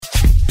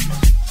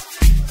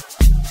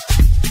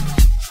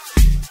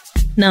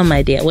Now,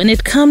 my dear, when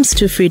it comes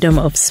to freedom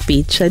of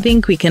speech, I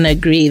think we can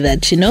agree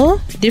that,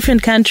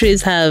 different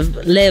countries have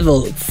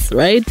levels,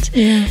 right?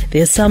 Yeah.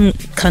 There are some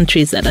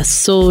countries that are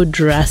so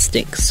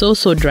drastic, so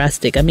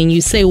drastic. I mean,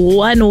 you say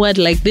one word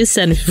like this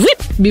and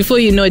whoop, before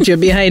you know it, you're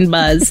behind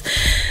bars.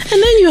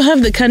 And then you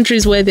have the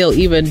countries where they'll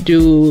even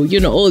do,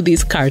 all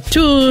these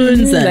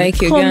cartoons and like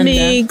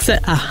comics.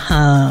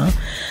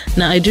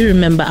 Now, I do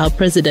remember our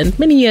president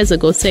many years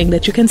ago saying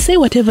that you can say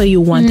whatever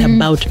you want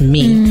about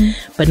me,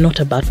 but not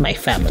about my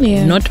family,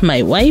 not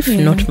my wife,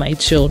 not my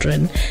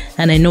children.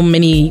 And I know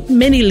many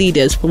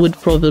leaders would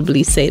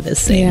probably say the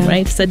same,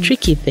 right? It's a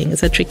tricky thing.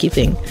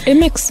 It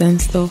makes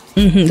sense, though.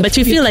 But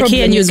you feel like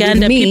here in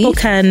Uganda, people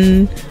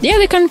can... Yeah,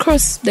 they can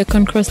cross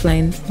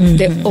lines.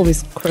 They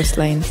always cross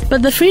lines.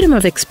 But the freedom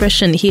of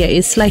expression here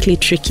is slightly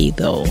tricky,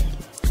 though.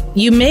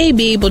 You may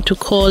be able to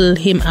call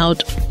him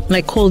out,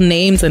 like call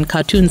names and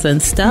cartoons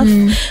and stuff,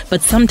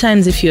 but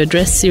sometimes if you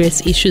address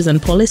serious issues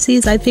and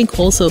policies, I think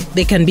also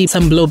there can be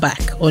some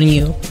blowback on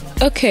you.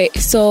 Okay,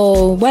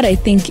 so what I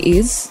think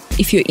is,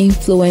 if you're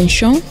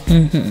influential,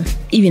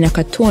 even a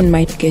cartoon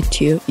might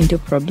get you into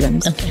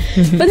problems.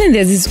 Okay. But then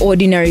there's these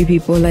ordinary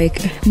people like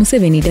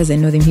Museveni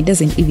doesn't know them. He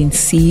doesn't even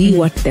see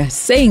what they're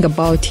saying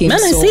about him. Man,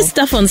 I see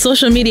stuff on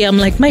social media. I'm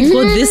like, my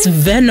God, this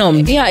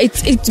venom. Yeah,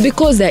 it's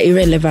because they're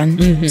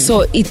irrelevant.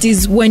 So it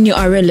is when you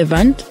are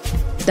relevant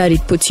that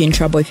it puts you in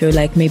trouble. If you're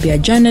like maybe a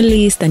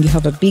journalist and you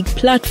have a big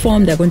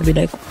platform, they're going to be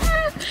like,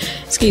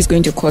 this kid is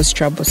going to cause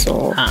trouble.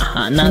 So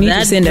now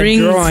that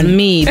brings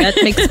me, that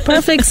makes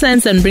perfect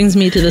sense and brings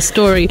me to the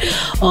story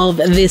of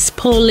this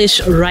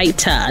Polish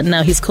writer.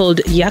 Now he's called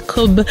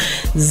Jakub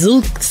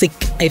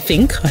Zulczyk, I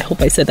think. I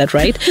hope I said that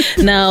right.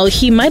 Now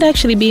he might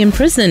actually be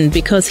imprisoned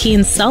because he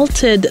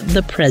insulted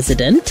the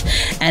president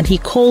and he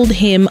called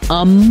him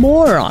a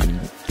moron.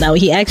 Now,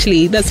 he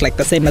actually, that's like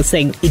the same as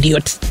saying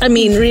idiot. I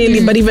mean,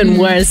 really, but even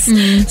worse.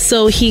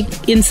 So he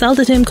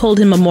insulted him, called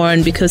him a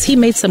moron because he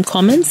made some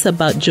comments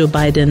about Joe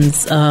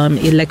Biden's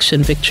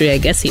election victory. I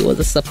guess he was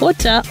a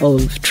supporter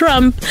of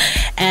Trump.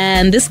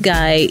 And this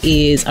guy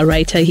is a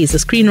writer. He's a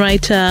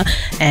screenwriter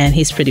and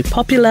he's pretty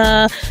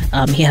popular.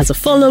 He has a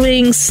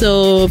following.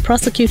 So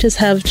prosecutors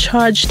have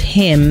charged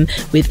him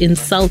with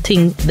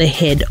insulting the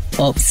head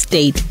of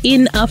state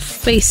in a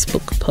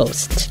Facebook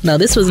post. Now,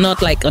 this was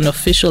not like an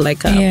official,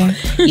 like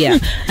yeah.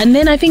 And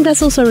then I think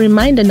that's also a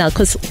reminder now,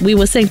 because we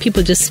were saying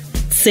people just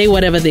say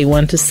whatever they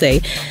want to say.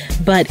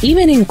 But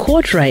even in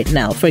court right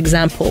now, for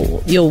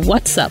example, your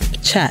WhatsApp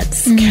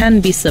chats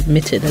can be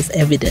submitted as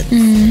evidence.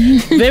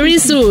 Very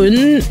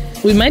soon,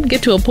 we might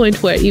get to a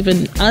point where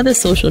even other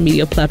social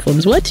media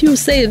platforms, what you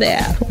say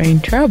there, we're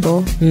in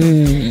trouble.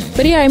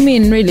 But yeah, I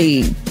mean,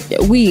 really,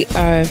 we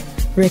are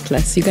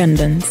reckless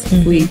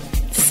Ugandans. We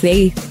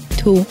say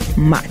too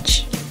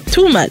much.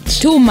 Too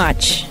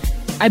much.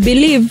 I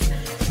believe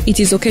it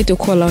is okay to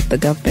call out the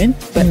government,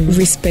 but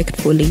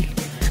respectfully.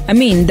 I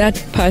mean, that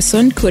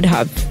person could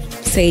have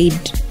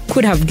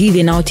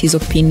given out his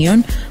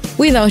opinion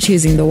without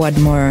using the word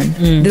moron.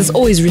 There's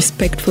always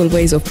respectful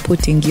ways of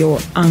putting your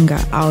anger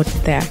out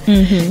there.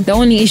 The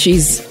only issue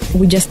is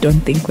we just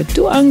don't think we're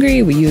too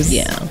angry. We use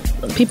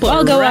people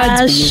are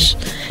rash.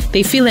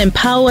 They feel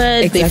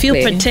empowered. They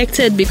feel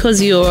protected because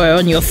you're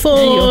on your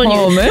phone.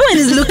 No one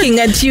is looking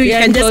at you. You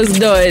can just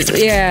doors.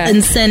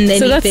 And send anything.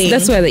 So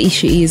that's where the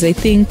issue is. I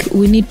think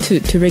we need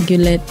to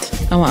regulate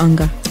our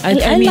anger. I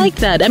mean, like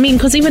that. I mean,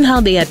 because even how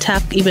they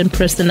attack even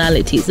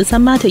personalities, it's a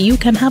matter. You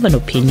can have an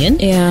opinion.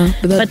 Yeah,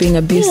 without being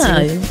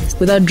abusive.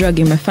 Without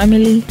dragging my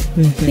family.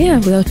 Yeah,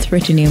 without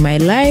threatening my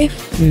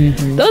life.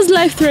 Those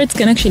life threats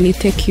can actually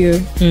take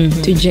you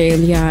to jail.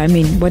 Yeah, I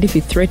mean, what if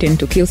you threaten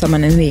to kill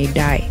someone and they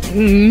die?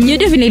 You're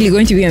definitely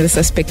going to be on the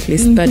suspect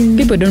list, but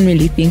people don't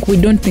really think. We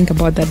don't think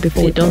about that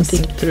before. They don't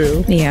think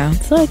through. Yeah.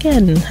 So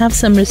again, have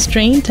some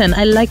restraint, and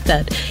I like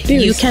that.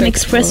 You can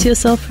express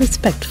yourself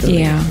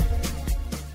respectfully. Yeah.